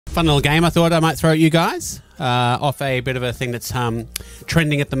Fun little game I thought I might throw at you guys. Off a bit of a thing that's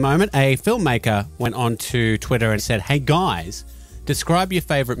trending at the moment. A filmmaker went on to Twitter and said, hey guys, describe your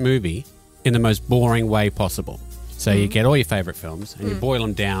favourite movie in the most boring way possible. So you get all your favourite films and you boil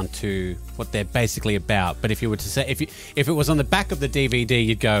them down to what they're basically about. But if you were to say, if it was on the back of the DVD,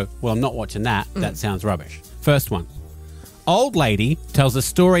 you'd go, well, I'm not watching that. That sounds rubbish. First one. Old lady tells a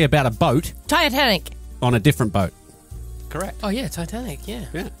story about a boat. Titanic. On a different boat. Correct. Oh, yeah, Titanic, yeah.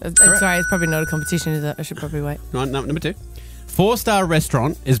 Sorry, it's probably not a competition, is it? I should probably wait. Number 2. 4-star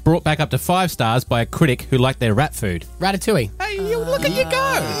restaurant is brought back up to 5 stars by a critic who liked their rat food. Ratatouille. Hey, look at you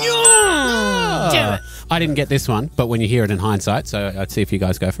go. Damn it. I didn't get this one, but when you hear it in hindsight, so I'd see if you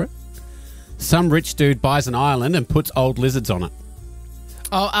guys go for it. Some rich dude buys an island and puts old lizards on it.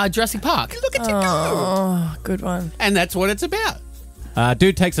 Oh, Jurassic Park. Look at you go. Oh, good one. And that's what it's about.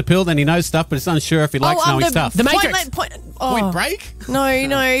 Dude takes a pill, then he knows stuff, but is unsure if he likes knowing stuff. The Matrix. Point Break? No.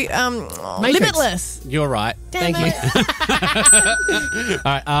 Limitless. You're right. Damn Thank you.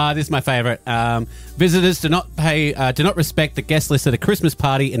 All right, this is my favourite. Visitors do not respect the guest list at a Christmas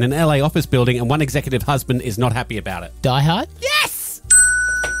party in an LA office building, and one executive husband is not happy about it. Die Hard? Yes!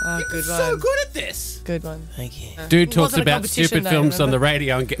 Oh, good one. So good at this. Good one. Thank you. Dude talks about stupid films on the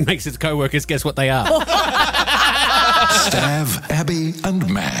radio and makes his co-workers guess what they are. Stav, Abby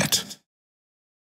and Matt.